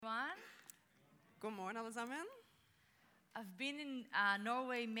God morgen, alle sammen. I've been in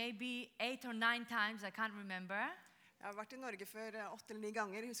Norway maybe 8 or 9 times, I can't remember. Jeg har vært i Norge før 8 eller 9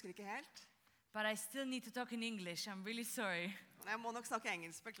 ganger, jeg husker ikke helt. But I still need to talk in English, I'm really sorry. Jeg må nok snakke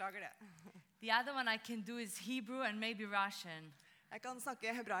engelsk, beklager det. The other one I can do is Hebrew and maybe Russian. Jeg kan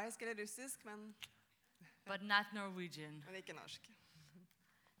snakke hebraisk eller russisk, men but not Norwegian. Ikke norsk.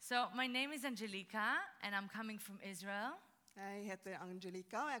 So my name is Angelica and I'm coming from Israel. Jeg heter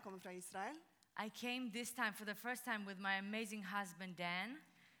Angelica og jeg kommer fra Israel. I came this time for the first time with my amazing husband Dan.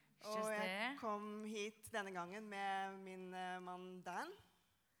 He's just Og jeg there. kom hit denne gangen med min mann Dan.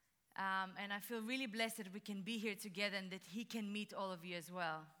 And I feel really blessed that we can be here together and that he can meet all of you as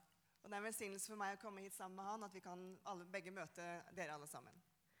well. Og det er en velsignelse for meg å komme hit sammen med han, at vi kan begge møte dere alle sammen.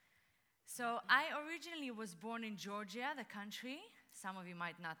 So I originally was born in Georgia, the country. Some of you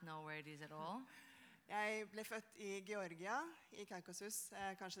might not know where it is at all. Jeg ble født i Georgia, i Kaukasus.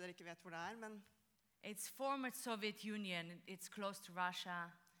 Kanskje dere ikke vet hvor det er, men It's former Soviet Union. It's close to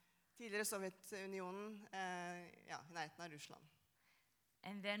Russia. tidligere Sovjetunionen, ja, i nærheten av Russland.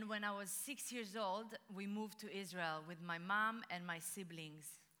 And then when I was 6 years old, we moved to Israel with my mom and my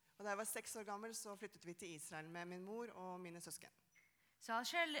siblings. Og da jeg var 6 år gammel, så flyttet vi til Israel med min mor og mine søsken. So I'll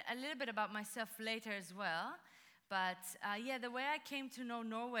share a little bit about myself later as well. But yeah, the way I came to know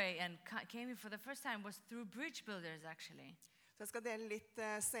Norway and came here for the first time was through bridge builders, actually. Så jeg skal dele litt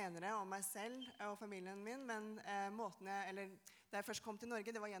senere om meg selv og familien min, men da jeg først kom til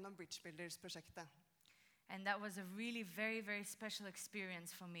Norge, det var gjennom Bridge Builders-prosjektet. And that was a really very, very special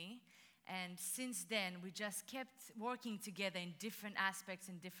experience for me. And since then, we just kept working together in different aspects,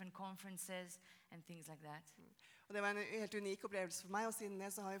 in different conferences and things like that. Og det var en helt unik opplevelse for meg, og siden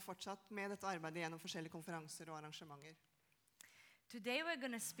det så har vi fortsatt med dette arbeidet gjennom forskjellige konferanser og arrangementer. Today we're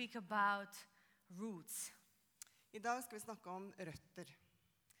going to speak about roots. I dag skal vi snakke om røtter.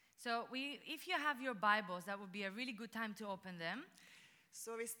 So if you have your Bibles, that would be a really good time to open them.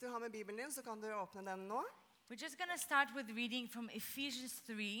 Så hvis du har med Bibelen din, så kan du åpne den nå. We're just going to start with reading from Ephesians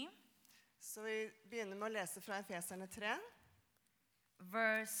 3. Så vi begynner med å lese fra Efeserne 3.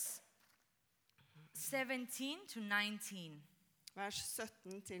 Verse 17 to 19. Vers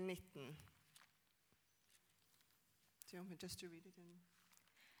 17 til 19. Do you want me just to read it?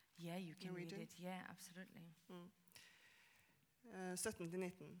 Yeah, you can read Norwegian? it. Yeah, absolutely. 17 til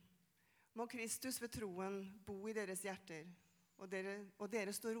 19. Må Kristus ved troen bo i deres hjerter, og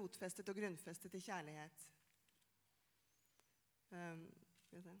dere står rotfestet og grunnfestet i kjærlighet.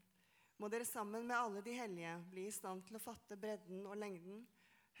 Må dere sammen med alle de hellige bli i stand til å fatte bredden og lengden,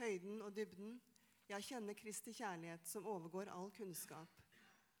 høyden og dybden, ja, kjenne Kristi kjærlighet som overgår all kunnskap.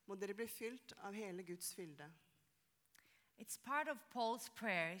 Må dere bli fylt av hele Guds fylde. It's part of Paul's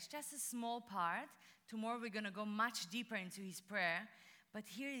prayer. It's just a small part. Tomorrow we're going to go much deeper into his prayer. But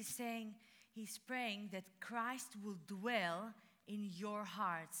here he's praying that Christ will dwell in your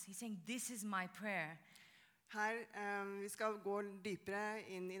hearts. He's saying, this is my prayer. Her, vi skal gå dypere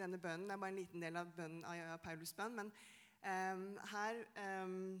inn i denne bønnen. Det er bare en liten del av bønnen av Paulus bønn, men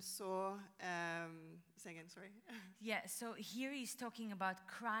say again, sorry. Yeah, so here he's talking about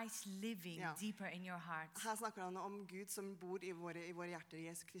Christ living deeper in your hearts. Her snakker han om Gud som bor i våre hjerter,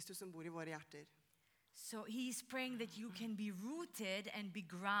 Jesus Kristus som bor i våre hjerter. So he's praying that you can be rooted and be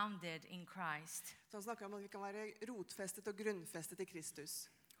grounded in Christ. Så han snakker om at vi kan være rotfestet og grunnfestet i Kristus.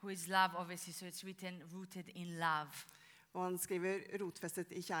 Who is love, obviously, so it's written rooted in love. Og han skriver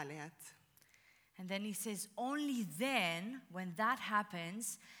rotfestet i kjærlighet. And then he says, only then, when that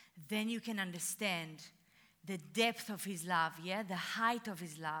happens, then you can understand the depth of his love, the height of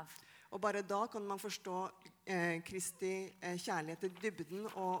his love. Og bare da kan man forstå Kristi kjærlighet, dybden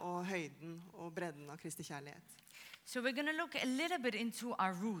og høyden og bredden av Kristi kjærlighet. So we're going to look a little bit into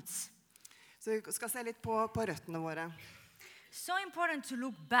our roots. Så vi skal se litt på røttene våre. So important to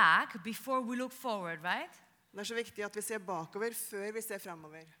look back before we look forward, right? Det er så viktig at vi ser bakover før vi ser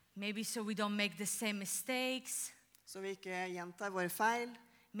fremover. Maybe so we don't make the same mistakes. Så vi ikke gjentar våre feil.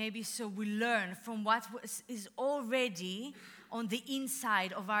 Maybe so we learn from what is already on the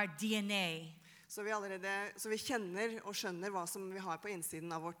inside of our DNA. Så vi kjenner og skjønner hva som vi har på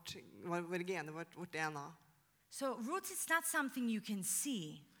innsiden av våre gener, vårt DNA. So roots is not something you can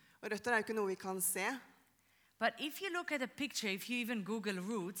see. Og røtter er jo ikke noe vi kan se. But if you look at a picture, if you even Google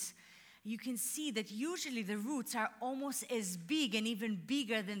roots, you can see that usually the roots are almost as big and even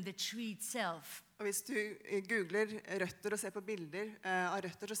bigger than the tree itself. Og hvis du googler røtter og ser på bilder av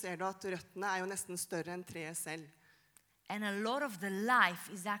røtter, så ser du at røttene er jo nesten større enn treet selv. And a lot of the life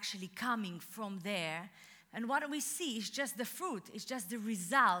is actually coming from there. And what we see is just the fruit, it's just the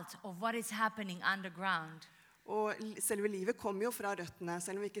result of what is happening underground. Og selve livet kommer jo fra røttene,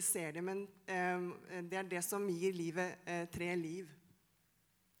 selv om vi ikke ser det, men det det som gir livet tre liv.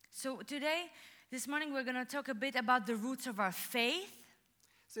 So this morning we're going to talk a bit about the roots of our faith.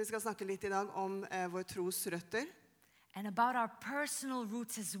 Så vi skal snakke litt I dag om vår tros røtter, and about our personal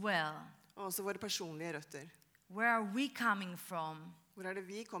roots as well. og også våre personlige røtter. Where are we coming from? Hvor det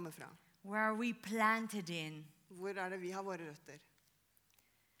vi kommer fra? Where are we planted in? Hvor det vi har våre røtter?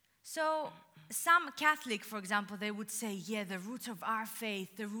 So some Catholic, for example, they would say, yeah, the roots of our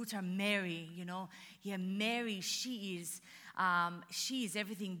faith, the roots are Mary, you know. Yeah, Mary, she is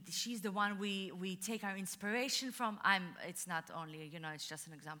everything. She's the one we take our inspiration from. It's not only, you know, it's just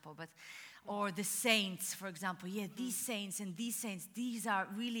an example, but, or the saints, for example. Yeah, these saints and these saints, these are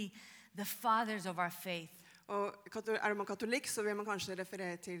really the fathers of our faith. Og man katolikk, så vil man kanskje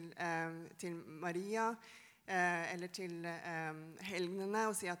referere til Maria, eller til helgenene,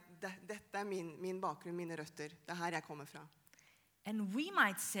 og si at dette min bakgrunn, mine røtter. Det her jeg kommer fra. And we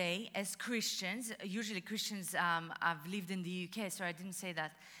might say, as Christians, usually Christians, I've lived in the UK, so I didn't say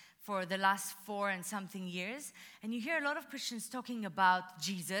that, for the last 4 and something years. And you hear a lot of Christians talking about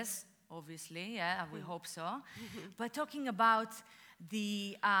Jesus, obviously, yeah, we hope so. But talking about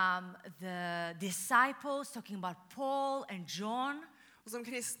the disciples, talking about Paul and John. Og som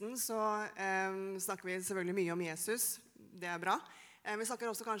kristen så snakker vi selvfølgelig mye om Jesus. Det bra. Vi snakker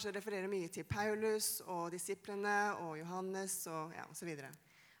også kanskje referere mye til Paulus og disiplene og Johannes og ja, og så videre.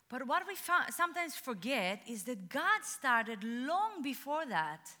 But what we sometimes forget is that God started long before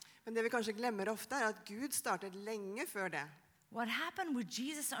that. Men det vi kanskje glemmer ofte at Gud startet lenge før det. What happened with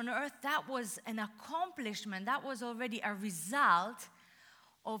Jesus on earth, that was an accomplishment. That was already a result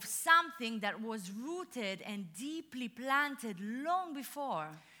of something that was rooted and deeply planted long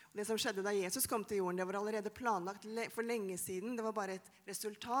before. Det som skjedde da Jesus kom til jorden, det var allerede planlagt for lenge siden. Det var bare et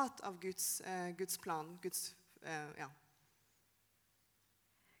resultat av Guds plan, ja.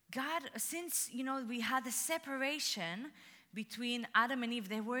 God, since, you know, we had a separation between Adam and Eve,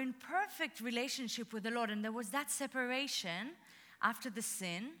 they were in perfect relationship with the Lord, and there was that separation after the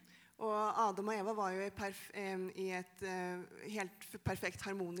sin. Og Adam og Eva var jo I et helt perfekt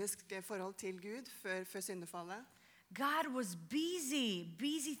harmonisk forhold til Gud før syndefallet. God was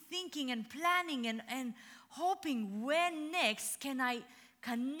busy thinking and planning and hoping, when next can I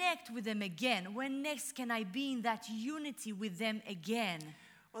connect with them again? When next can I be in that unity with them again?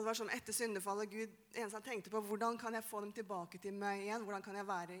 Og det var sånn etter syndefallet, Gud eneste han tenkte på, hvordan kan jeg få dem tilbake til meg igjen? Hvordan kan jeg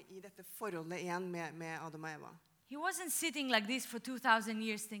være I dette forholdet igjen med Adam og Eva? He wasn't sitting like this for 2,000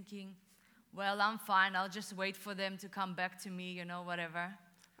 years thinking, well, I'm fine, I'll just wait for them to come back to me, you know, whatever.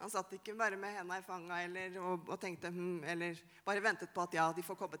 Han satt ikke bare med hendene I fanget og tenkte, eller bare ventet på at ja, de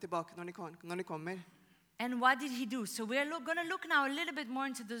får komme tilbake når de kommer. And what did he do? So we're going to look now a little bit more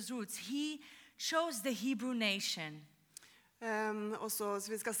into those roots. He chose the Hebrew nation. Og så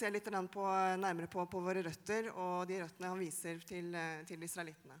vi skal se litt nærmere på våre røtter, og de røttene han viser til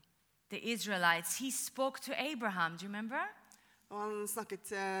israelittene. The Israelites, he spoke to Abraham, do you remember? Og han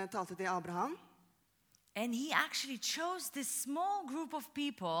talte til Abraham. And he actually chose this small group of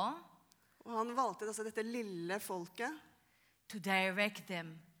people. Og han valgte altså dette lille folket. To direct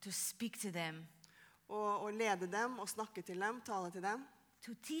them, to speak to them. Og lede dem, og snakke til dem, tale til dem.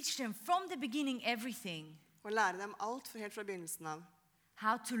 To teach them from the beginning everything. Og lære dem alt helt fra begynnelsen av.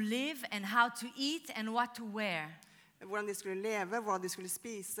 How to live and how to eat and what to wear. Hvordan de skulle leve, hva de skulle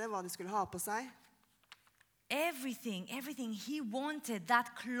spise, hva de skulle ha på seg. Everything. He wanted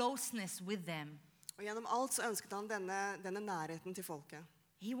that closeness with them. Og gjennom alt så ønsket han denne nærheten til folket.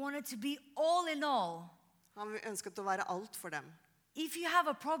 He wanted to be all in all. Han ønsket å være alt for dem. If you have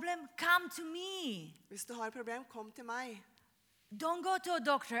a problem, come to me. Hvis du har et problem, kom til meg. Don't go to a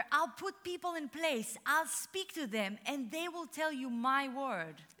doctor. I'll put people in place. I'll speak to them and they will tell you my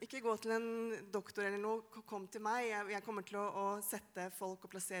word. Ikke gå til en doktor eller noe, kom til meg. Jeg kommer til å sette folk og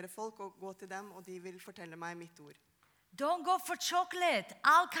plassere folk og gå til dem, og de vil fortelle meg mitt ord. Don't go for chocolate.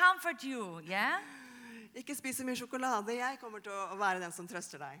 I'll comfort you, yeah? Ikke spise mye sjokolade, jeg kommer til å være den som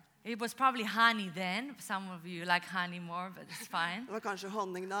trøster deg. It was probably honey then. Some of you like honey more, but it's fine. Det var kanskje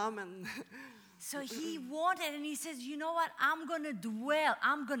honning da, men... So he wanted, and he says, you know what? I'm going to dwell.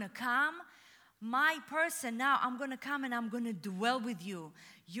 I'm going to come. My person now, I'm going to come and I'm going to dwell with you.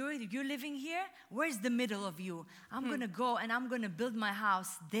 You're living here? Where's the middle of you? I'm going to go and I'm going to build my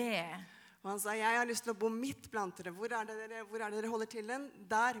house there. Og han sa, jeg har lyst til å bo midt blant dere. Hvor er det dere holder til den?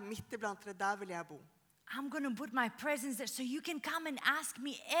 Der, midt blant dere, der vil jeg bo. I'm going to put my presence there so you can come and ask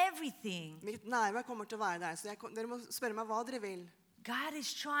me everything. Mitt nærvær kommer til å være der, så dere må spørre meg hva dere vil. God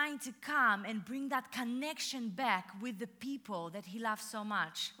is trying to come and bring that connection back with the people that he loves so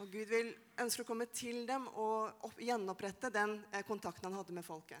much. Og Gud ønsker å komme til dem og gjenopprette den kontakten han hadde med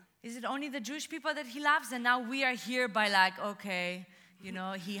folket. Is it only the Jewish people that he loves? And now we are here by like, okay, you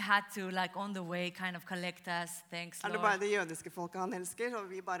know, he had to like on the way kind of collect us. Thanks, Lord. Det bare det jødiske folket han elsker, og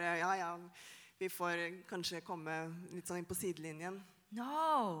vi bare, vi får kanskje komme litt sånn inn på sidelinjen.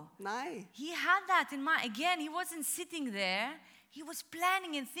 No. Nei. He had that in mind. Again, he wasn't sitting there. He was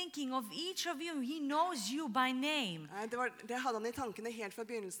planning and thinking of each of you. He knows you by name. Det hadde han i tankene helt fra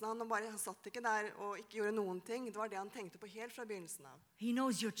begynnelsen av. Han satt ikke der og ikke gjorde noen ting. Det var det han tenkte på helt fra begynnelsen av. He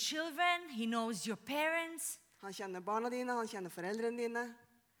knows your children. He knows your parents. Han kjenner barna dine, han kjenner foreldrene dine.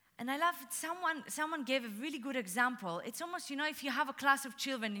 And I love it. Someone gave a really good example. It's almost, you know, if you have a class of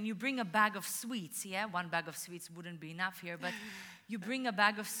children and you bring a bag of sweets, yeah? One bag of sweets wouldn't be enough here, but you bring a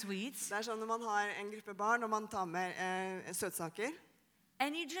bag of sweets. Det sånn når man har en gruppe barn, og man tar med søtsaker.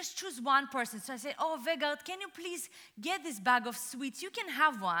 And you just choose one person. So I say, oh, Vegard, can you please get this bag of sweets? You can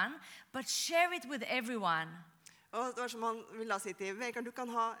have one, but share it with everyone. Og det var som han ville si til Vegard, du kan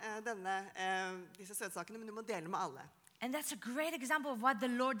ha disse søtsakene, men du må dele med alle. And that's a great example of what the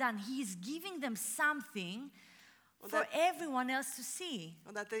Lord done. He is giving them something for everyone else to see.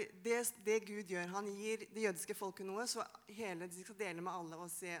 Og det Gud gjør, han gir det jødiske folket noe, så de skal dele med alle,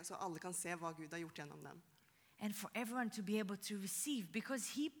 så alle kan se hva Gud har gjort gjennom dem. And for everyone to be able to receive, because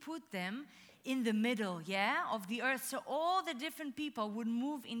he put them in the middle, of the earth, so all the different people would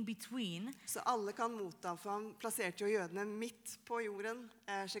move in between. Så alle kan motta, for han plasserte jo jødene midt på jorden,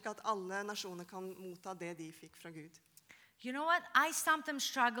 slik at alle nasjoner kan motta det de fikk fra Gud. You know what? I sometimes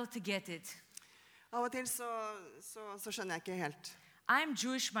struggle to get it. Av og til så skjønner jeg ikke helt. I'm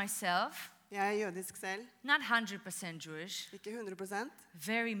Jewish myself. Jeg jødisk selv. Not 100% Jewish. Ikke 100%.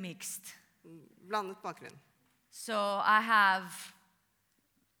 Very mixed. Blandet bakgrunn. So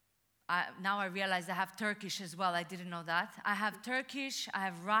now I realize I have Turkish as well. I didn't know that. I have Turkish, I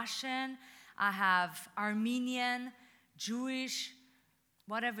have Russian, I have Armenian, Jewish,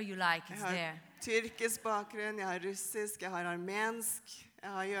 whatever you like, it's there. Tyrkisk bakgrunn, jeg har russisk, jeg har armensk,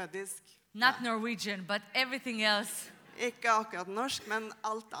 jeg har jødisk. Not Norwegian, but everything else. Ikke akkurat norsk, men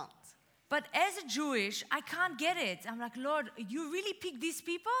alt annet. But as a Jewish, I can't get it. I'm like, Lord, you really picked these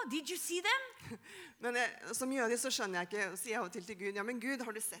people? Did you see them? Men som jødisk så skjønner jeg ikke, og sier jeg av og til Gud, ja, men Gud,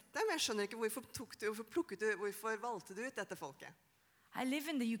 har du sett dem? Jeg skjønner ikke hvorfor valgte du ut dette folket? I live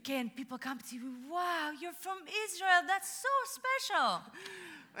in the UK and people come to me, wow, you're from Israel, that's so special.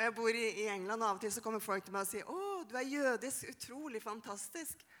 Og jeg bor i England, og av og til så kommer folk til meg og sier, du jødisk, utrolig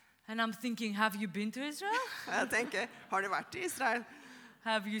fantastisk. And I'm thinking, have you been to Israel? Og jeg tenker, har du vært i Israel?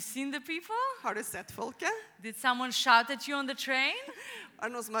 Have you seen the people? Har du sett folket? Did someone shout at you on the train?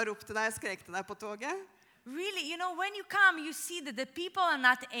 Det noen som har ropt til deg og skrek til deg på toget? Really, you know, when you come, you see that the people are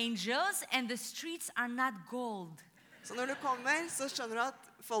not angels and the streets are not gold. Så når du kommer, så skjønner du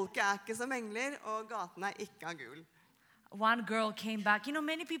at folket ikke som engler, og gaten ikke av gul. One girl came back. You know,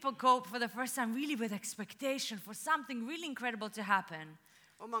 many people go for the first time really with expectation for something really incredible to happen.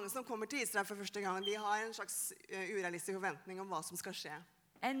 Og mange som kommer til Israel for første gang, de har en slags urealistisk forventning om hva som skal skje.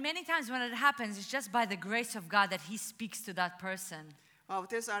 And many times when it happens, it's just by the grace of God that he speaks to that person. Og av og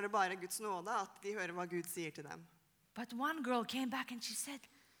til så det bare Guds nåde at de hører hva Gud sier til dem. But one girl came back and she said,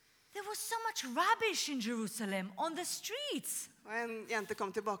 there was so much rubbish in Jerusalem on the streets. Og en jente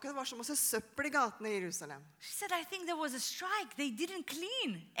kom tilbake, det var så masse søppel i gatene i Jerusalem. She said, I think there was a strike. They didn't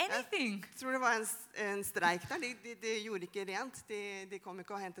clean anything. Jeg tror det var en streik der. De gjorde ikke rent. De kom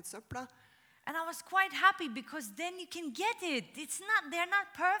ikke og hentet søppel. And I was quite happy because then you can get it. They're not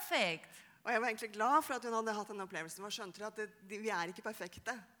perfect. Og jeg var egentlig glad for at hun hadde hatt en opplevelse. Og skjønte at vi ikke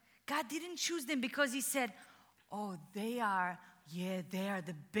perfekte. God didn't choose them because he said, oh, they are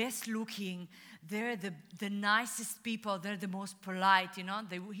the best looking. They're the nicest people. They're the most polite, you know.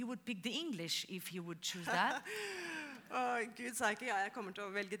 He would pick the English if he would choose that. Og Gud sa ikke, jeg kommer til å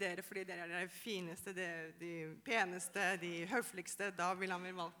velge dere fordi dere de fineste, de peneste, de høfligste. Da vil han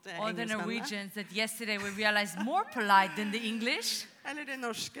valgt engelskmennene. Or the Norwegians that yesterday we realized more polite than the English. Eller de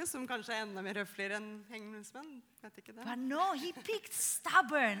norske som kanskje enda mer høfligere enn engelskmenn. Vet ikke det. But no, he picked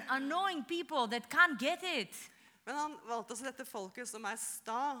stubborn, annoying people that can't get it. Men han valgte også dette folket som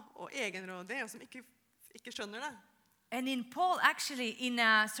sta og egenrådig, og som ikke skjønner det. And in Paul, actually, in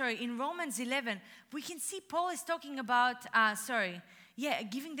Romans 11, we can see Paul is talking about,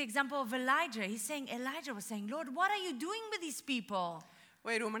 giving the example of Elijah. Elijah was saying, Lord, what are you doing with these people?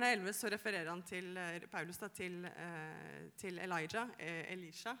 Og i Romerne 11 så refererer han til Paulus til Elijah,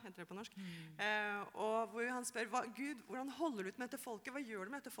 Elisha heter det på norsk, og hvor han spør, Gud, hvordan holder du ut med dette folket? Hva gjør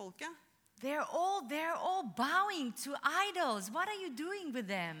du med dette folket? They're all bowing to idols. What are you doing with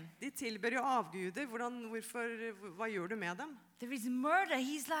them? De tilber jo avguder. Hva gjør du med dem? There is murder.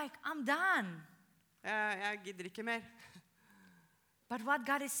 He's like, I'm done. Jeg gidder ikke mer. But what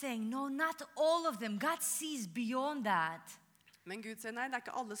God is saying, no, not all of them. God sees beyond that. Men Gud sier nei, det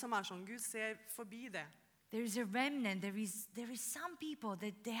ikke alle som sånn. Gud ser forbi det. There is a remnant. There is some people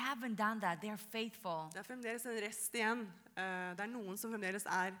that they haven't done that. They are faithful. Det fremdeles en rest igjen. Det noen som fremdeles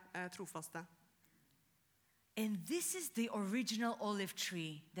trofaste. And this is the original olive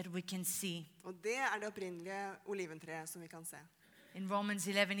tree that we can see. Og det det opprinnelige oliventreet som vi kan se. In Romans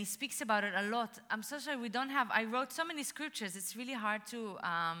 11, he speaks about it a lot. I'm so sorry we don't have, I wrote so many scriptures. It's really hard to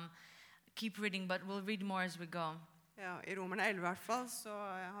keep reading, but we'll read more as we go. Ja, I Romerne 11 I hvert fall,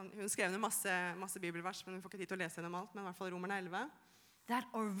 så hun skrev ned masse bibelvers, men vi får ikke tid til å lese gjennom alt, men I hvert fall Romerne 11. That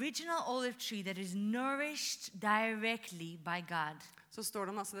original olive tree that is nourished directly by God. Så står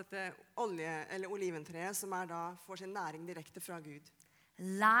det om dette eller oliventreet som da får sin næring direkte fra Gud.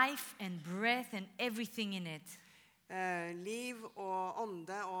 Life and breath and everything in it. Liv og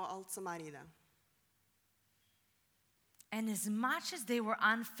ånde og alt som I det. And as much as they were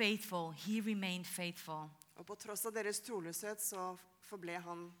unfaithful, he remained faithful. Og på tross av deres troløshet så forble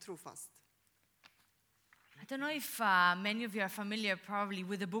han trofast. I don't know if many of you are familiar probably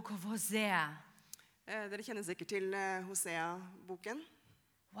with the book of Hosea. Dere kjenner sikkert til Hosea-boken.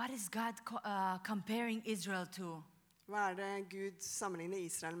 What is God comparing Israel to? Hva det Gud sammenligner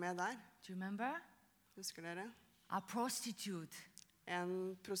Israel med der? Do you remember? Husker dere? A prostitute.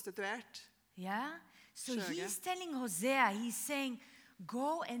 En prostituert. Yeah? So Skjøge. he's telling Hosea, he's saying,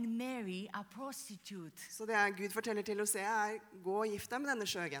 go and marry a prostitute. Så det Gud forteller til Hosea gå og gift deg med denne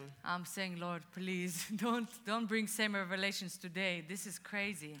skjøgen. I'm saying, Lord, please, don't bring same revelations today. This is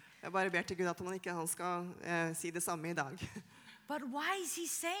crazy. Jeg bare ber til Gud at han skal si det samme I dag. But why is he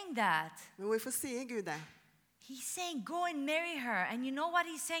saying that? Men hvorfor sier Gud det? He's saying, go and marry her. And you know what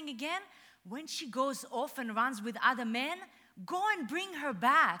he's saying again? When she goes off and runs with other men, go and bring her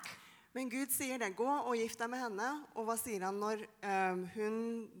back. Men Gud sier det, gå og gift deg med henne, og hva sier han når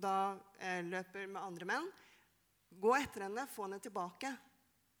hun da løper med andre menn? Gå etter henne, få henne tilbake.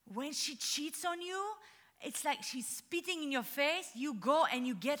 When she cheats on you, it's like she's spitting in your face. You go and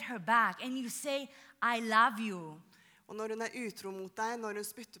you get her back and you say, I love you. Og når hun utro mot deg, når hun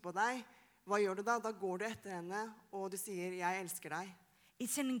spytter på deg, hva gjør du da? Da går du etter henne, og du sier, jeg elsker deg.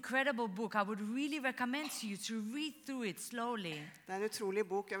 It's an incredible book. I would really recommend to you to read through it slowly. Det en utrolig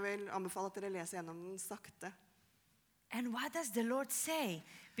bok. Jeg vil anbefale at dere leser gjennom den sakte. And what does the Lord say?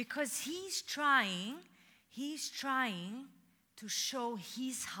 Because he's trying to show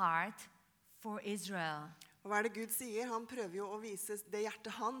his heart for Israel. Og hva det Gud sier? Han prøver jo å vise det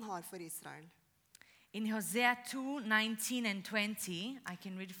hjertet han har for Israel. In Hosea 2:19 and 20, I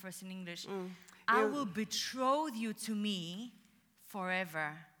can read it first in English. I will betroth you to me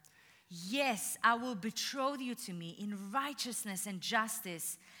forever. Yes, I will betroth you to me in righteousness and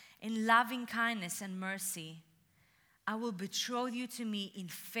justice, in loving kindness and mercy. I will betroth you to me in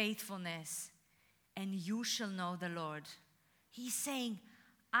faithfulness, and you shall know the Lord. He's saying,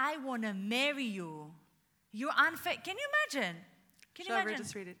 I want to marry you. You're unfaithful. Can you imagine? Can you imagine?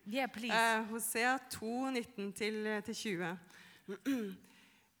 Just read it? Yeah, please. Hosea 2:19-20.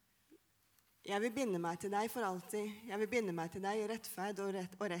 Jeg vil binde meg til deg for alltid. Jeg vil binde meg til deg I rettferd og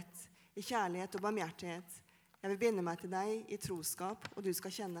rett, I kjærlighet og barmhjertighet. Jeg vil binde meg til deg I troskap, og du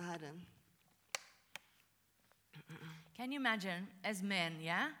skal kjenne Herren. Can you imagine, as men,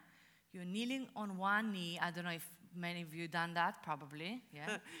 yeah? You're kneeling on one knee. I don't know if many of you done that, probably.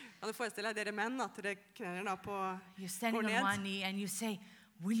 Yeah. Kan du forestille deg dere menn at dere kneler da på You're standing on one knee and you say,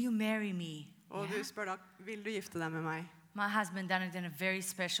 will you marry me? Og du spør da, vil du gifte deg med meg? My husband done it in a very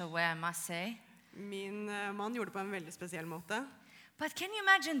special way, I must say. Min mann gjorde det på en veldig spesiell måte. But can you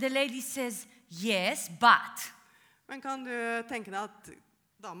imagine the lady says, yes, but. Men kan du tenke deg at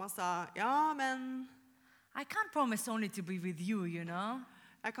dama sa, ja, men I can't promise only to be with you, you know.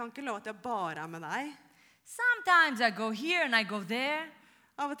 Jeg kan ikke love at jeg bare med deg. Sometimes I go here and I go there.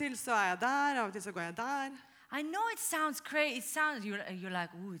 Av og til så jeg der, av og til så går jeg der. I know it sounds crazy. You're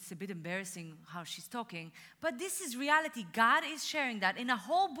like, ooh, it's a bit embarrassing how she's talking. But this is reality. God is sharing that in a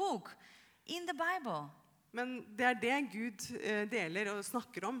whole book in the Bible. Men det det Gud deler og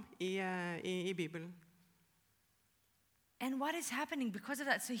snakker om I Bibelen. And what is happening because of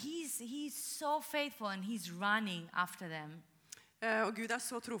that? So he's so faithful and he's running after them. Og Gud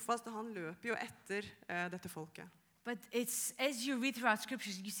så trofast, og han løper jo etter dette folket. But it's as you read throughout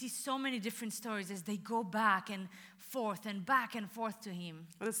scriptures, you see so many different stories as they go back and forth to him.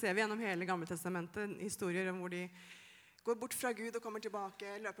 Og det ser vi gjennom hele Gamle testamentet, historier om hvor de Går bort fra Gud og kommer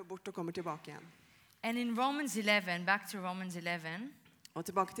tilbake, løper bort og kommer tilbake igjen. And in Romans 11, back to Romans 11, Og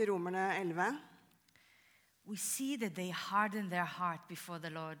tilbake til Romerne 11, we see that they harden their heart before the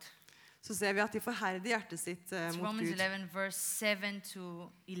Lord. så ser vi at de forherder hjertet sitt It's mot Romans Gud. 11, verse 7 to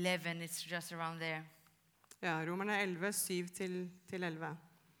 11. It's just around there. Ja, Romerne 11, 7-11.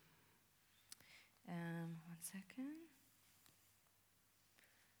 One second.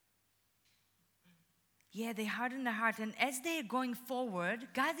 Yeah, they harden their heart. And as they are going forward,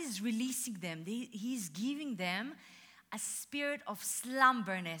 God is releasing them. He's giving them a spirit of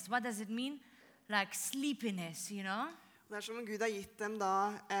slumberness. What does it mean? Like sleepiness, you know? Det er som om Gud har gitt dem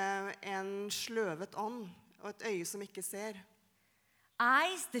da en sløvet ånd og et øye som ikke ser.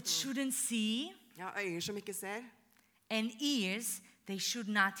 Eyes that shouldn't see, Ja, øyer som ikke ser, and ears they should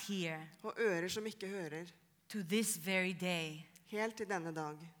not hear, og ører som ikke hører, to this very day. helt til denne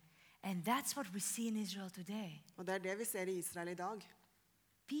dag. And that's what we see in Israel today. Og det er det vi ser i Israel i dag.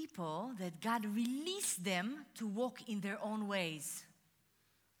 People that God released them to walk in their own ways.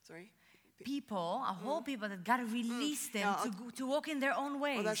 Sorry. People, a whole people that God released them Ja, to walk in their own Og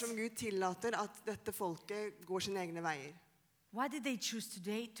det er ways. som Gud tillater at dette folket går sine egne veier. Why did they choose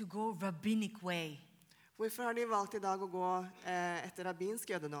today to go rabbinic way? Hvorfor har de valgt i dag å gå etter rabbinsk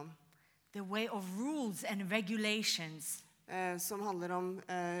jødedom, The way of rules and regulations, som handler om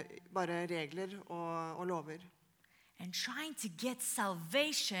bare regler og lover. and trying to get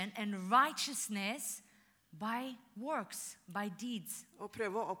salvation and righteousness by works, by deeds. Og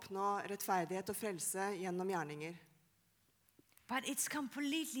prøve å oppnå rettferdighet og frelse gjennom gjerninger. But it's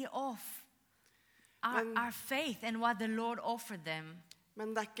completely off Men- our faith and what the Lord offered them.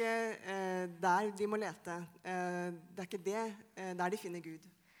 Men det er ikke der de må lete. Det er ikke det der de finner Gud.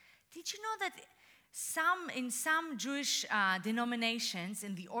 Did you know that in some Jewish denominations,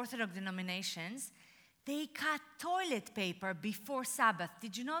 in the Orthodox denominations, they cut toilet paper before Sabbath?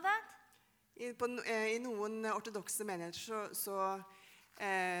 Did you know that? I noen ortodokse menigheter så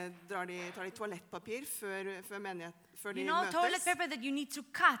tar de toalettpapir før de You know, toilet møtes. paper that you need to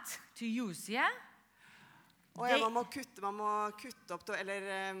cut to use, yeah? Og ja, man må kutte opp,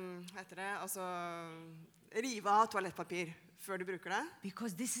 eller heter det, altså rive av toalettpapir før du bruker det.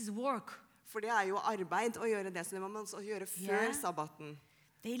 Because this is work. For det er jo arbeid å gjøre det, så det må man også gjøre før Ja. sabbaten.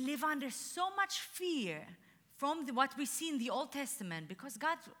 They live under so much fear from what we see in the Old Testament because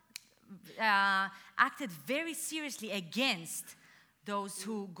God acted very seriously against those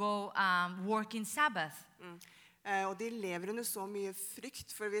who go work in Sabbath. Og de lever under så mye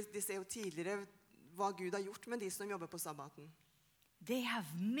frykt, for de ser jo tidligere hva Gud har gjort med de som jobber på sabbaten. They have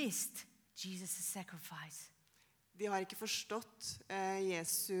missed Jesus' sacrifice. De har ikke forstått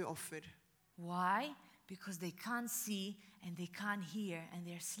Jesu offer. Why? Because they can't see and they can't hear and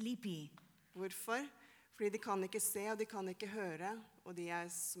they're sleepy. Hvorfor? Fordi de kan ikke se, og de kan ikke høre, og de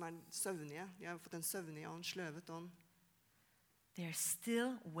som er søvnige. De har fått en søvnig ånd, sløvet ånd. They're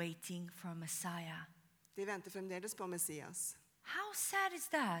still waiting for a Messiah. De venter fremdeles på Messias. How sad is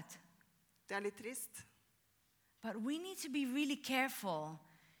that? Det er litt trist. But we need to be really careful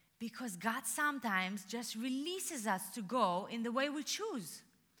because God sometimes just releases us to go in the way we choose.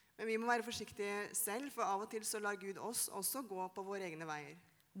 Men vi må være forsiktige selv, for av og til så lar Gud oss også gå på våre egne veier.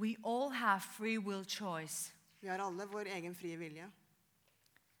 We all have free will choice. Vi har alle vår egen frie vilje.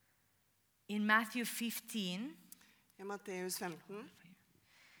 In Matthew 15, I Matteus 15,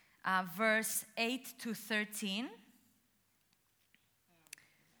 verse 8 to 13,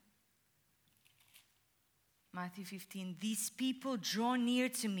 Matthew 15, these people draw near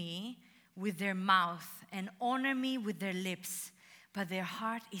to me with their mouth and honor me with their lips, but their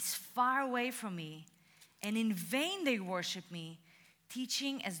heart is far away from me, and in vain they worship me,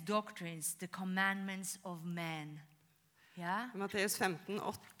 teaching as doctrines the commandments of man. Yeah? I Matteus 15,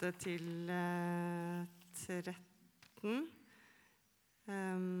 8-13.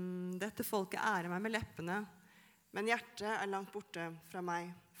 Dette folket ærer meg med leppene, men hjertet er langt borte fra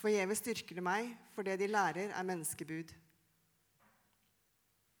meg. Forgjeves styrker det meg, for det de lærer er menneskebud.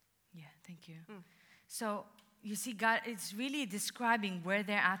 Yeah, thank you. So, you see, God is really describing where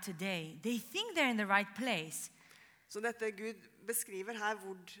they're at today. They think they're in the right place. Så dette Gud beskriver her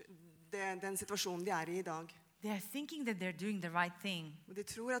den situasjonen de er i dag. They're thinking that they're doing the right thing, Og de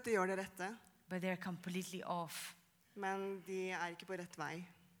tror at de gjør det rette, but they're completely off. men de er ikke på rett vei.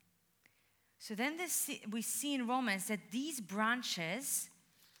 So then we see in Romans that these branches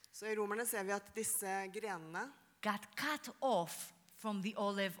Så i Romerne ser vi at disse grenene got cut off from the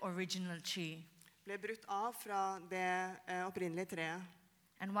olive original tree. ble brutt av fra det opprinnelige treet.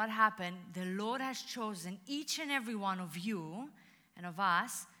 And what happened? The Lord has chosen each and every one of you and of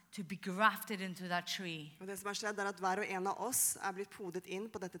us to be grafted into that tree. Og det som har skjedd at hver og en av oss blitt podet inn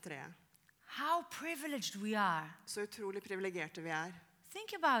på dette treet. How privileged we are. Så utrolig privilegerte vi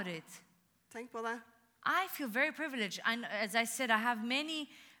Think about it. Tenk på det. I feel very privileged. As I said, I have many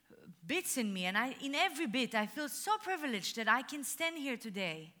bits in me, and in every bit I feel so privileged that I can stand here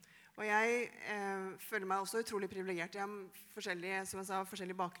today. Og jeg føler meg også utrolig privilegert. Jeg har som jeg sa,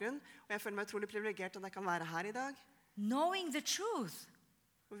 forskjellig bakgrunn, og jeg føler meg utrolig privilegert at jeg kan være her i dag. Knowing the truth.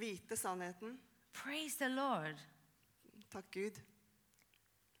 Og vite sannheten. Praise the Lord. Takk Gud.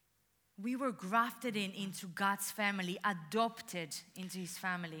 We were grafted into God's family, adopted into his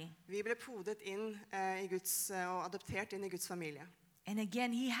family. Vi ble podet inn i Guds, og adoptert inn i Guds familie. And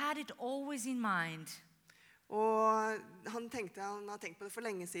again, he had it always in mind. Og han har tenkt på det for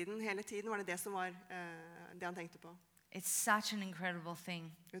lenge siden. Hele tiden var det som var det han tenkte på. It's such an incredible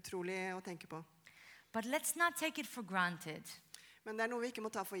thing. Utrolig å tenke på. But let's not take it for granted. Men det noe vi ikke må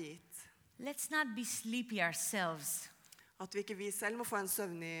ta for gitt. Let's not be sleepy ourselves. At vi selv må få en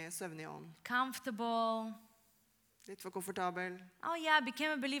søvnig ånd. Comfortable. Litt for komfortabel. Oh yeah, I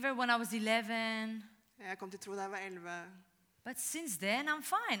became a believer when I was 11. Jeg kom til tro da jeg var 11. But since then, I'm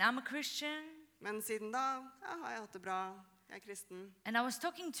fine. I'm a Christian. Men siden da har jeg hatt det bra. Jeg kristen. And I was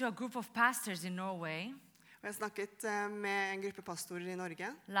talking to a group of pastors in Norway. Og jeg snakket med en gruppe pastorer i Norge.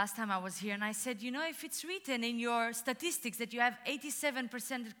 Last time I was here, and I said, if it's written in your statistics that you have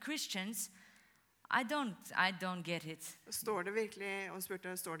 87% Christians, I don't get it. Står det virkelig, og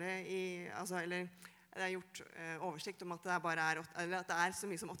spurte, står det i, eller det gjort oversikt om at det bare eller at det så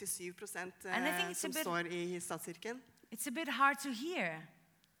mye som 87% som står i statskirken. It's a bit hard to hear.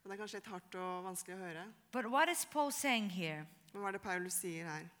 Og det kanskje litt hardt og vanskelig å høre. But what is Paul saying here? Men hva det Paulus sier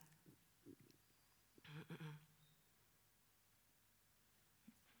her?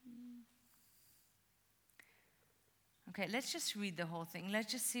 Okay, let's just read the whole thing.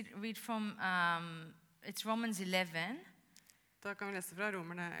 Let's just read from, it's Romans 11. Da kan vi lese fra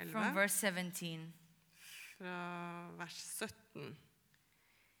Romerne 11. From verse 17. Fra vers 17.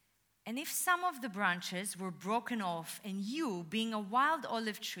 And if some of the branches were broken off, and you, being a wild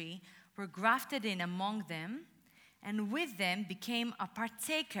olive tree, were grafted in among them, and with them became a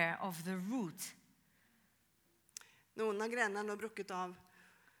partaker of the root. Noen av grenene nå brukket av,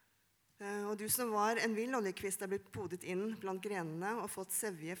 og du som var en vill oljekvist blitt podet inn blant grenene og fått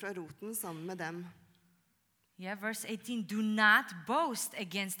sevje fra roten sammen med dem. Yeah, verse 18, do not boast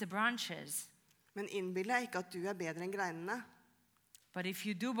against the branches. Men innbill deg ikke at du bedre enn greinene. But if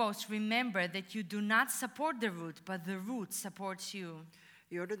you do boast, remember that you do not support the root, but the root supports you.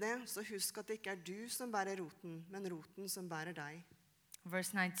 Gjør du det, så husk at det ikke du som bærer roten, men roten som bærer deg.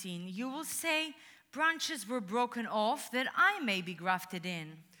 Verse 19, you will say, branches were broken off that I may be grafted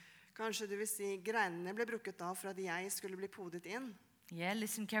in. Kanskje du vil si, greinene ble brukket av for at jeg skulle bli podet inn. Yeah,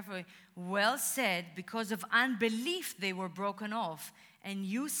 listen carefully. Well said, because of unbelief they were broken off, and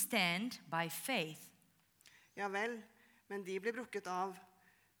you stand by faith. Ja vel, men de ble brukket av,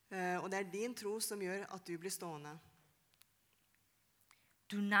 og det din tro som gjør at du blir stående.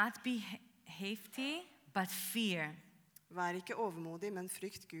 Do not be hasty, but fear. Vær ikke overmodig, men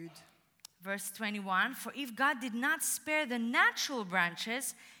frykt Gud. Verse 21, for if God did not spare the natural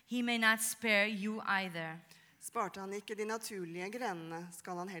branches, he may not spare you either. Sparte han ikke de naturlige grenene,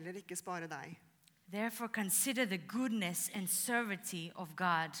 skal han heller ikke spare deg. Therefore consider the goodness and severity of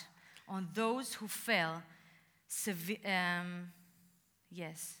God on those who fell.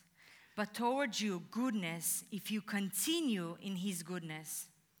 Yes, but towards you goodness if you continue in his goodness.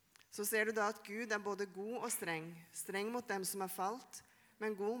 Så ser du da at Gud både god og streng. Streng mot dem som falt,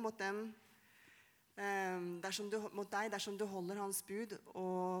 men god mot dem mot deg dersom du holder hans bud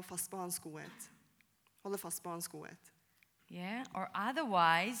og fast på hans godhet. Holder fast på hans godhet. Yeah, or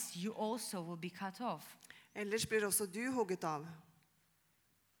otherwise you also will be cut off. Ellers blir også du hugget av.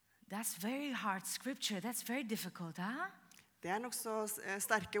 That's very hard scripture. That's very difficult, huh? Det nok så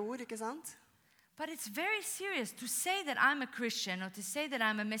sterke ord, ikke sant? But it's very serious to say that I'm a Christian or to say that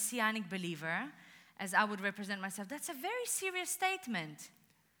I'm a messianic believer, as I would represent myself. That's a very serious statement.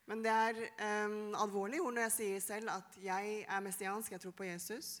 Men det alvorlig ord når jeg sier selv at jeg messiansk, jeg tror på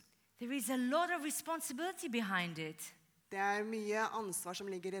Jesus. There is a lot of responsibility behind it. Det mye ansvar som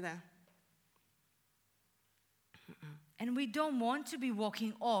ligger i det. And we don't want to be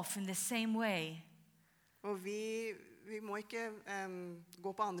walking off in the same way. Og vi må ikke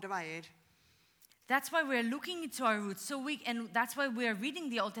gå på andre veier. That's why we're looking into our roots, and that's why we're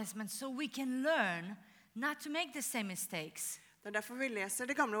reading the Old Testament, so we can learn not to make the same mistakes. Det derfor vi leser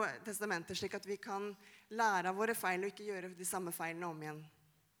det gamle testamentet, slik at vi kan lære av våre feil og ikke gjøre de samme feilene om igjen.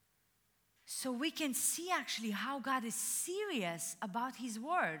 So we can see actually how God is serious about his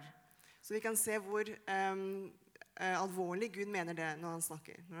word. Så vi kan se hvor alvorlig Gud mener det når han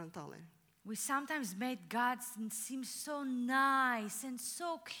snakker, når han taler. We sometimes made God seem so nice and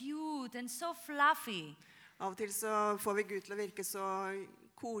so cute and so fluffy. Av og til så får vi Gud til å virke så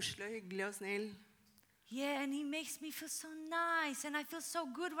koselig og hyggelig og snill. Yeah, and he makes me feel so nice and I feel so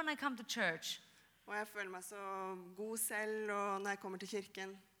good when I come to church. Og jeg føler meg så god selv og når jeg kommer til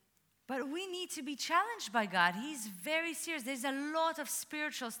kirken. But we need to be challenged by God. He's very serious. There's a lot of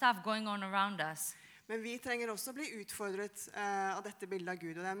spiritual stuff going on around us. Men vi trenger også å bli utfordret av dette bildet av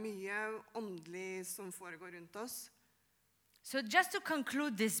Gud, og det er mye åndelig som foregår rundt oss. So just to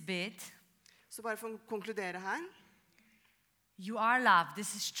conclude this bit, Så bare for å konkludere her, you are loved.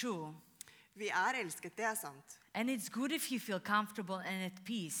 This is true. vi er elsket, det er sant. And it's good if you feel comfortable and at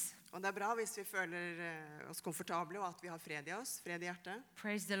peace. Og det er bra hvis vi føler oss komfortable og at vi har fred i oss, fred i hjertet.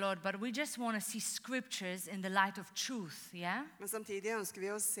 Praise the Lord. But we just want to see scriptures in the light of truth, yeah? Men samtidig ønsker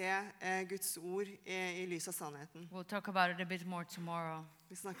vi å se Guds ord i lys av sannheten. We'll talk about it a bit more tomorrow.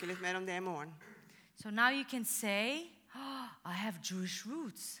 Vi snakker litt mer om det i morgen. So now you can say, oh, I have Jewish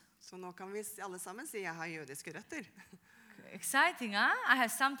roots. Så nå kan vi alle sammen si jeg har jødiske røtter. Exciting, huh?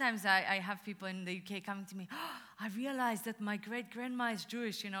 Sometimes I have people in the UK coming to me, oh, I realized that my great-grandma is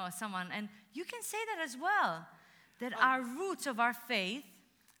Jewish, or someone. And you can say that as well, that our roots of our faith.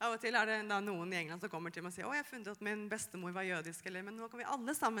 Av og til det da noen i England som kommer til meg og sier, jeg har funnet at min bestemor var jødisk, men nå kan vi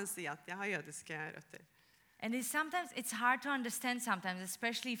alle sammen si at jeg har jødiske røtter. And it's hard to understand sometimes,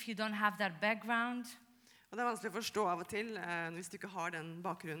 especially if you don't have that background. Og det er vanskelig å forstå av og til hvis du ikke har den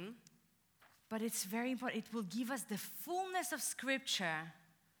bakgrunnen. But it's very important. It will give us the fullness of Scripture.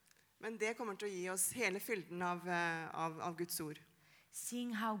 Men det kommer til å gi oss hele fylden av Guds ord.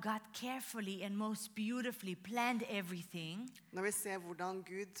 Seeing how God carefully and most beautifully planned everything. Når vi ser hvordan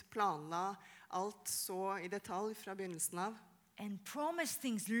Gud planla alt så i detalj fra begynnelsen av. And promised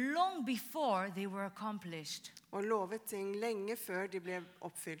things long before they were accomplished. Og lovet ting lenge før de ble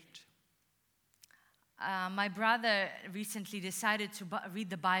oppfylt. My brother recently decided to read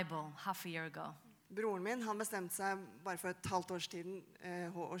the Bible half a year ago. Broren min, han bestemte seg bare for et halvt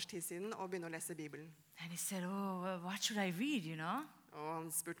års tid siden å begynne å lese Bibelen. And he said, what should I read, Og han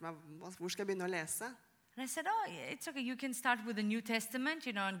spurte meg, hvor skal jeg begynne å lese? And I said, it's okay. You can start with the New Testament,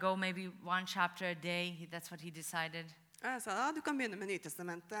 and go maybe one chapter a day. That's what he decided. Jeg sa, du kan begynne med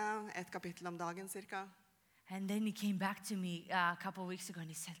Nytestamentet, et kapittel om dagen cirka. And then he came back to me a couple of weeks ago and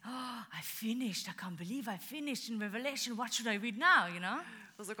he said, I finished. I can't believe I finished in Revelation. What should I read now,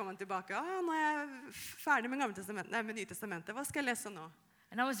 Og så kom han tilbake, nå er jeg ferdig med Nytestamentet. Hva skal jeg lese nå?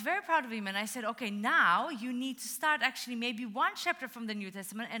 And I was very proud of him and I said, okay, now you need to start actually maybe one chapter from the New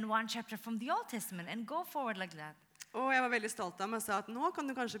Testament and one chapter from the Old Testament and go forward like that. Og jeg var veldig stolt av meg og sa at nå kan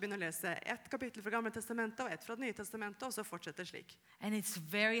du kanskje begynne å lese et kapittel fra Gamle Testamentet og et fra det Nye Testamentet, og så fortsette slik. And it's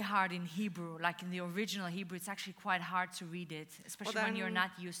very hard in Hebrew, like in the original Hebrew, it's actually quite hard to read it, especially when you're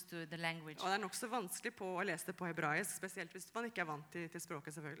not used to the language. Og det er nok så vanskelig å lese det på hebraisk, spesielt hvis man ikke er vant til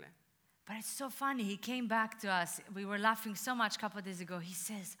språket selvfølgelig. But it's so funny, he came back to us, we were laughing so much a couple of days ago, he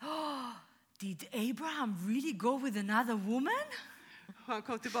says, did Abraham really go with another woman? Han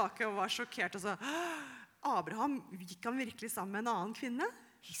kom tilbake og var sjokkert og sa, Abraham, gikk han virkelig sammen med en annen kvinne?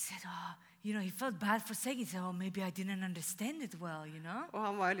 He said, he felt bad for saying it. He said, maybe I didn't understand it well, Og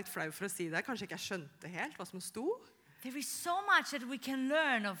han var litt flau for å si det. Kanskje ikke jeg skjønte helt hva som sto. There is so much that we can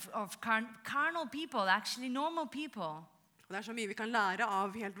learn of carnal people, actually normal people. Og det er så mye vi kan lære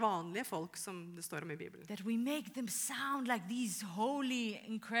av helt vanlige folk som det står om i Bibelen. That we make them sound like these holy,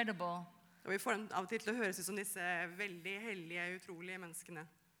 incredible. Og vi får dem av og til til å høres ut som disse veldig hellige, utrolige menneskene.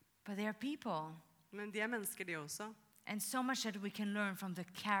 But they are people. Men de er mennesker, de også. And so much that we can learn from the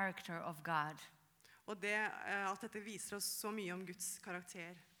character of God. Og det at dette viser oss så mye om Guds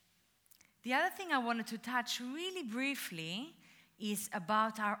karakter. The other thing I wanted to touch really briefly is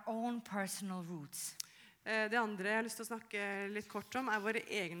about our own personal roots. Det andre jeg har lyst til å snakke litt kort om våre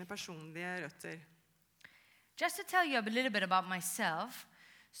egne personlige røtter. Just to tell you a little bit about myself.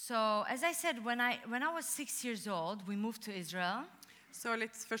 So, as I said, when I was 6 years old, we moved to Israel. Så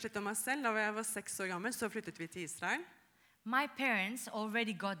først litt om meg selv. Da jeg var 6 år gammel, så flyttet vi til Israel. My parents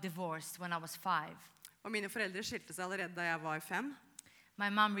already got divorced when I was 5. Og mine foreldre skilte seg allerede da jeg var 5. My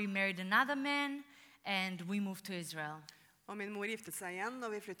mom remarried another man, and we moved to Israel. Og min mor giftet seg igjen,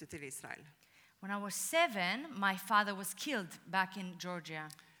 og vi flyttet til Israel. When I was 7, my father was killed back in Georgia.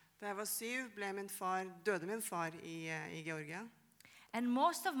 Da jeg var 7, døde min far i Georgia. And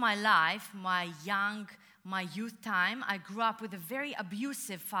most of my life, my youth time, I grew up with a very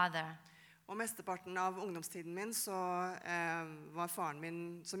abusive father. Og mesteparten av ungdomstiden min så var faren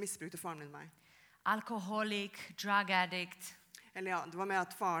min, så misbrukte faren min meg. Alcoholic, drug addict. Eller ja, det var med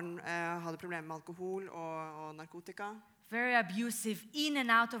at faren hadde problemer med alkohol og narkotika. Very abusive, in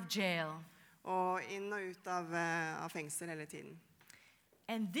and out of jail. Og inn og ut av fengsel hele tiden.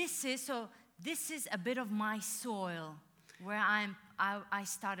 And this is a bit of my soil where I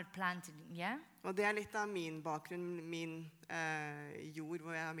started planting, yeah? Og det litt av min bakgrunn, min jord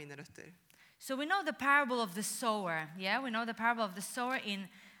hvor jeg har mine røtter. So we know the parable of the sower, yeah? We know the parable of the sower in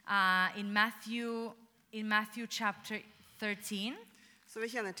Matthew chapter 13. Så vi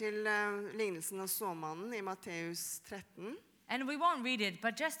kjenner til lignelsen av såmannen i Matteus 13. And we won't read it,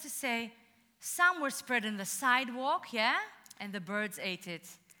 but just to say, some were spread on the sidewalk, yeah? And the birds ate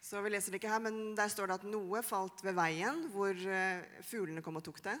it. Så vi leser det ikke her, men der står det at noe falt ved veien, hvor fuglene kom og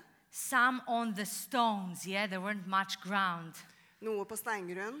tok det. Some on the stones, yeah? There weren't much ground. Noe på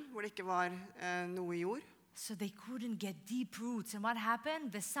steingrunn, hvor det ikke var noe jord. So they couldn't get deep roots. And what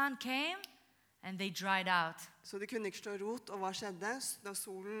happened? The sun came and they dried out. Så de kunne ikke slå rot, og hva skjedde? Når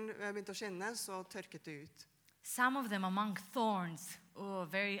solen begynte å skinne, så tørket det ut. Some of them among thorns,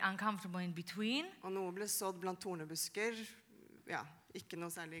 very uncomfortable in between. Og noe ble sådd blant tornebusker, ja, ikke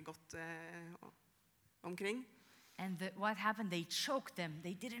noe særlig godt omkring. And what happened? They choked them.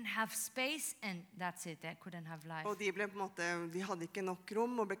 They didn't have space, and that's it. They couldn't have life. Og de ble på en måte, de hadde ikke nok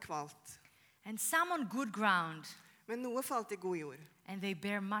rom og ble kvalt. And some on good ground. Men noe falt i god jord. And they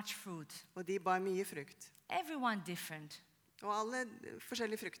bear much fruit. Og de bar mye frukt. Everyone different. Og alle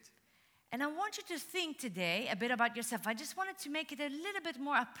forskjellig frukt. And I want you to think today a bit about yourself. I just wanted to make it a little bit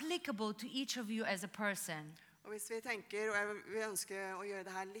more applicable to each of you as a person. Og hvis vi tenker, og vi ønsker å gjøre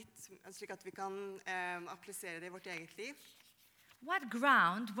det her litt, slik at vi kan applisere det i vårt eget liv. What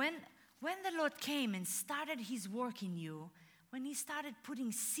ground, when the Lord came and started his work in you, when he started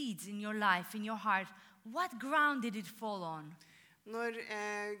putting seeds in your life, in your heart, what ground did it fall on? Når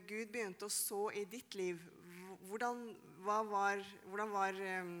Gud begynte å så i ditt liv, hvordan var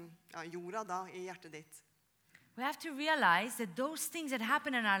jorda da i hjertet ditt? We have to realize that those things that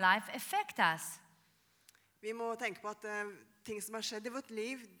happen in our life affect us. Vi må tenke på at ting som har skjedd i vårt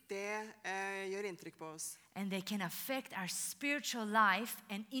liv, det gjør inntrykk på oss. And they can affect our spiritual life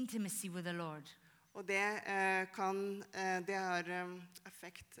and intimacy with the Lord. Og det har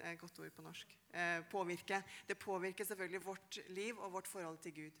effekt, godt ord på norsk, påvirke. Det påvirker selvfølgelig vårt liv og vårt forhold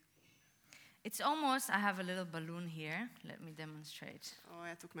til Gud. It's almost, I have a little balloon here. Let me demonstrate. Og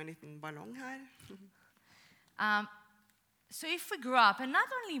jeg tok med en liten ballong her. So if we grow up, and not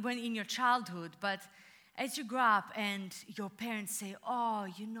only when in your childhood, but as you grow up and your parents say, oh,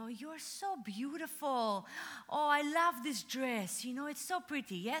 you know, you're so beautiful. Oh, I love this dress. You know, it's so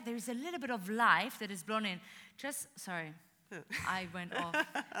pretty. Yeah, there's a little bit of life that is blown in. Sorry, I went off.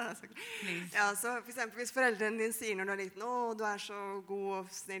 Please. Ja, så for eksempel hvis foreldrene dine sier når du liten, å, du så god og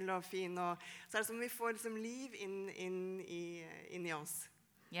snill og fin, og så det som vi får liksom liv inn i oss.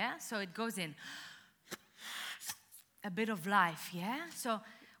 Yeah, so it goes in. A bit of life, yeah? So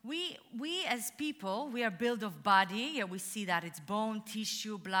we as people, we are built of body. Yeah, we see that it's bone,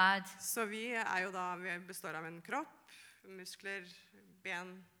 tissue, blood. Så vi jo da, vi består av en kropp, muskler,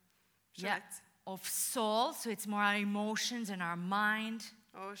 ben, skjelett. Yeah, of soul, so it's more our emotions and our mind.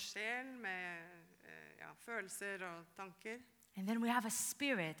 Og sjel med følelser og tanker. And then we have a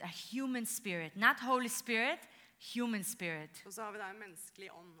spirit, a human spirit, not Holy Spirit, human spirit. Og så har vi da en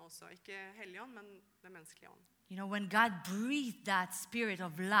menneskelig ånd også, ikke hellig ånd, men den menneskelige ånd. You know, when God breathed that spirit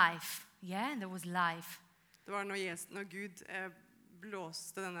of life, yeah, there was life. Det var når Gud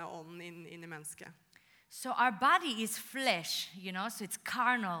blåste denne ånden inn i mennesket. So our body is flesh, you know, so it's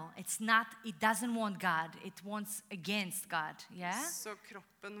carnal. It doesn't want God. It wants against God, yeah? Så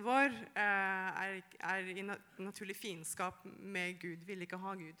kroppen vår i naturlig fiendskap med Gud, vil ikke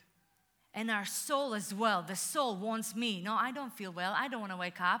ha Gud. And our soul as well. The soul wants me. No, I don't feel well. I don't want to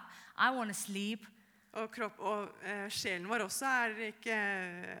wake up. I want to sleep. Og sjelen vår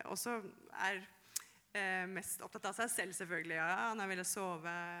også mest opptatt av seg selv selvfølgelig. Ja, han ville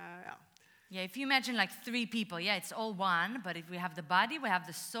sove, ja. Yeah, if you imagine like three people, yeah, it's all one, but if we have the body, we have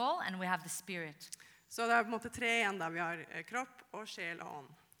the soul, and we have the spirit. Så det på en måte tre igjen da, vi har kropp og sjel og ånd.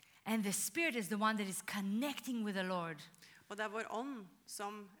 And the spirit is the one that is connecting with the Lord. Og det vår ånd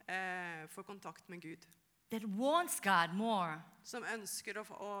som får kontakt med Gud. That wants God more. Som ønsker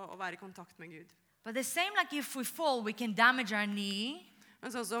å være i kontakt med Gud. But the same like if we fall, we can damage our knee.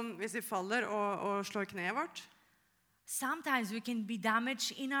 Men sånn som hvis vi faller og slår kneet vårt. Sometimes we can be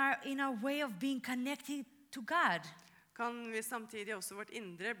damaged in our way of being connected to God. Kan vi samtidig også vårt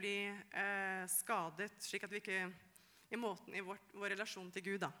indre bli skadet, slik at vi ikke i måten i vår relasjon til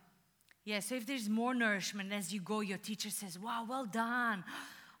Gud da. Yeah, so if there's more nourishment as you go, your teacher says, wow, well done.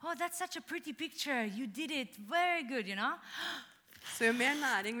 Oh, that's such a pretty picture. You did it very good, you know. Så jo mer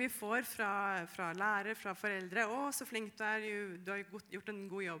næring vi får fra lærer, fra foreldre, så flink du du har gjort en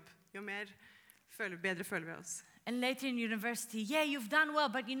god jobb, jo bedre føler vi oss. And later in university, yeah, you've done well,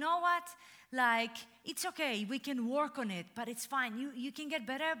 but you know what? Like, it's okay, we can work on it, but it's fine. You can get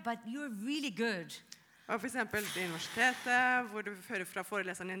better, but you're really good. Og for eksempel i universitetet, hvor du hører fra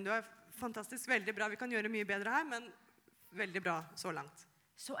foreleseren din, du fantastisk, veldig bra, vi kan gjøre mye bedre her, men veldig bra så langt.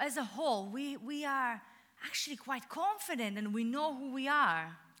 So as a whole, we are actually quite confident and we know who we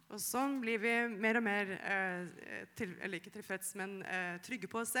are. Og sånn blir vi mer og mer, ikke tilfreds, men trygge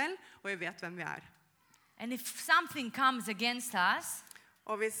på oss selv, og vi vet hvem vi er. And if something comes against us,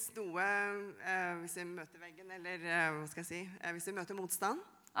 og hvis vi møter veggen, eller hva skal jeg si, hvis vi møter motstand,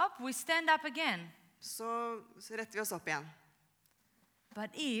 we stand up again. Så retter vi oss opp igjen. But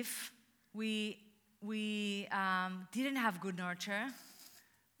if we didn't have good nurture,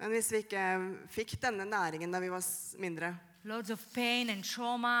 men hvis vi ikke fikk denne næringen da vi var mindre, loads of pain and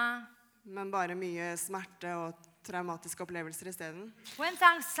trauma, men bare mye smerte og traumatiske opplevelser I stedet. When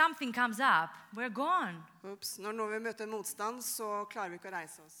something comes up, we're gone. Når vi møter motstand, så klarer vi ikke å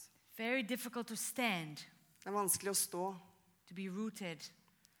reise oss. Very difficult to stand. Det vanskelig å stå. To be rooted.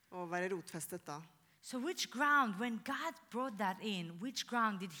 Og være rotfestet da. So which ground, when God brought that in, which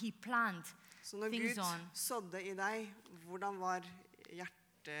ground did he plant things on? Så når Gud sådde I deg, hvordan var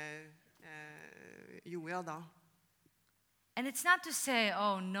jorda da? And it's not to say,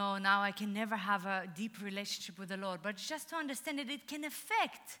 oh no, now I can never have a deep relationship with the Lord, but just to understand that it can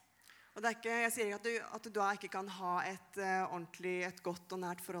affect. Og det ikke, jeg sier ikke at du ikke kan ha et godt og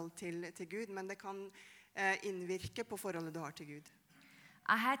nært forhold til Gud, men det kan innvirke på forholdet du har til Gud.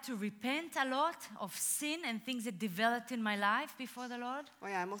 I had to repent a lot of sin and things that developed in my life before the Lord.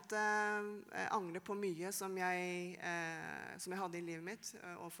 Og jeg måtte angre på mye som jeg hadde I livet mitt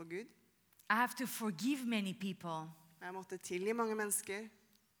og for Gud. I have to forgive many people. Jeg måtte tilgi mange mennesker.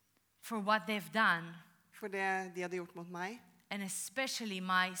 For what they've done. For det de hadde gjort mot meg. And especially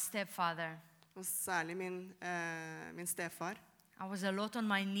my stepfather. Og særlig min stefar. I was a lot on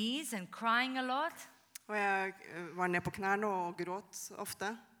my knees and crying a lot. Og jeg var ned på knærne og gråt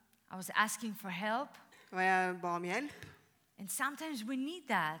ofte. I was asking for help. Og jeg ba om hjelp. And sometimes we need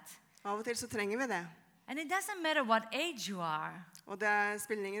that. Av og til så trenger vi det. And it doesn't matter what age you are. Og det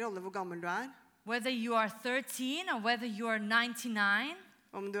spiller ingen rolle hvor gammel du Whether you are 13 or whether you are 99.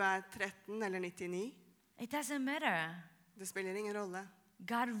 Om du 13 eller 99. It doesn't matter. Det spiller ingen rolle.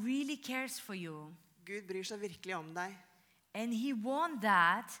 God really cares for you. Gud bryr seg virkelig om deg. And he wants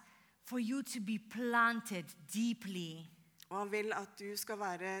that for you to be planted deeply. Og han vil at du skal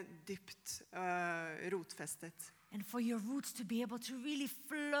være dypt rotfestet. And for your roots to be able to really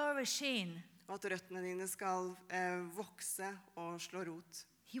flourish in. Og at røttene dine skal vokse og slå rot.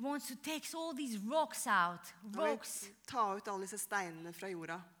 He wants to take all these rocks out. Rocks. Ta ut alle disse steinene fra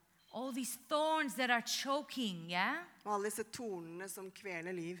jorda. All these thorns that are choking, yeah? Og alle disse tornene som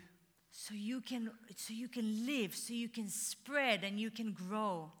kveler liv. So you can live, so you can spread and you can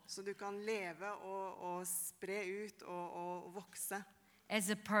grow. Så du kan leve og spre ut og vokse. As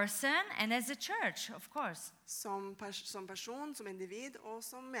a person and as a church, of course. Som person, som individ og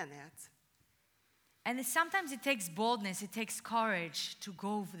som menighet. And sometimes it takes boldness, it takes courage to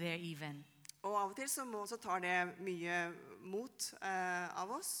go there even. Og av og til så tar det mye mot av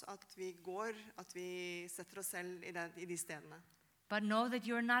oss at vi går, at vi setter oss selv I de stedene. But know that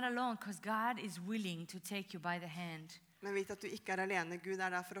you're not alone because God is willing to take you by the hand. Men vit at du ikke alene. Gud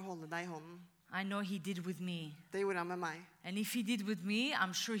der for å holde deg I hånden. I know he did with me. Det gjorde han med meg. And if he did with me,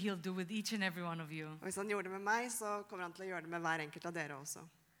 I'm sure he'll do with each and every one of you. Og hvis han gjorde det med meg, så kommer han til å gjøre det med hver enkelt av dere også.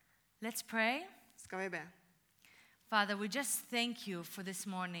 Let's pray. Skal vi be? Father, we just thank you for this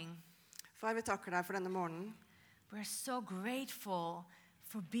morning. Far, vi takker deg for denne morgenen. We're so grateful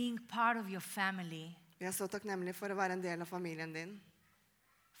for being part of your family. Vi så takknemlige for å være en del av familien din.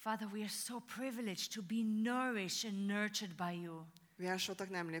 Father, we are so privileged to be nourished and nurtured by you. Vi så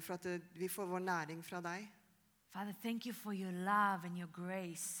takknemlige for at vi får vår næring fra deg. Father, thank you for your love and your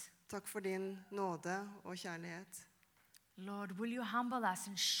grace. Takk for din nåde og kjærlighet. Lord, will you humble us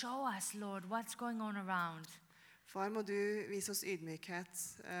and show us, Lord, what's going on around? Far, må du vise oss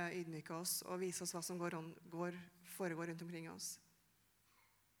ydmykhet, ydmyke oss, og vise oss hva som foregår rundt omkring oss.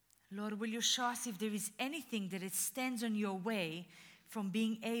 Lord, will you show us if there is anything that it stands on your way from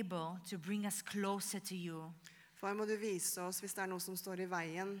being able to bring us closer to you? Far, må du vise oss hvis det noe som står I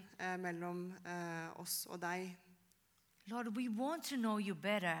veien mellom oss og deg. Lord, we want to know you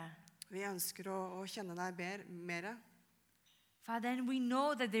better. Vi ønsker å kjenne deg mer. Father, and we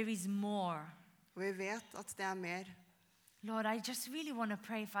know that there is more. Og vi vet at det mer. Lord, I just really want to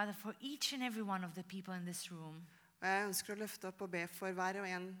pray, Father, for each and every one of the people in this room. Og jeg ønsker å løfte opp og be for hver og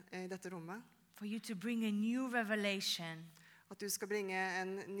en i dette rommet. For you to bring a new revelation At du skal bringe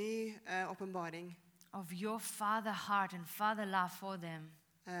en ny åpenbaring. of your Father heart and Father love for them.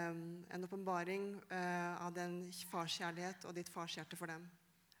 En åpenbaring av den farskjærlighet og ditt farshjerte for dem.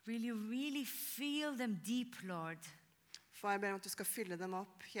 Really, really feel them deep, Lord. Far, jeg ber om at du skal fylle dem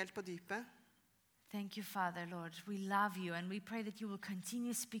opp helt på dypet. Thank you, Father, Lord. We love you and we pray that you will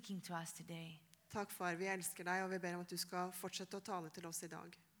continue speaking to us today. Takk, far. Vi elsker deg, og vi ber om at du skal fortsette å tale til oss i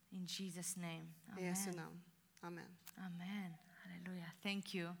dag. In Jesus' name. I Jesu Amen. navn. Amen. Amen. Hallelujah.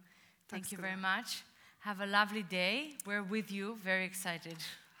 Thank you. Thank you skal du very ha. much. Have a lovely day. We're with you. Very excited.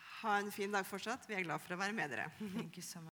 Ha en fin dag fortsatt. Vi glad for å være med dere. Thank you so much.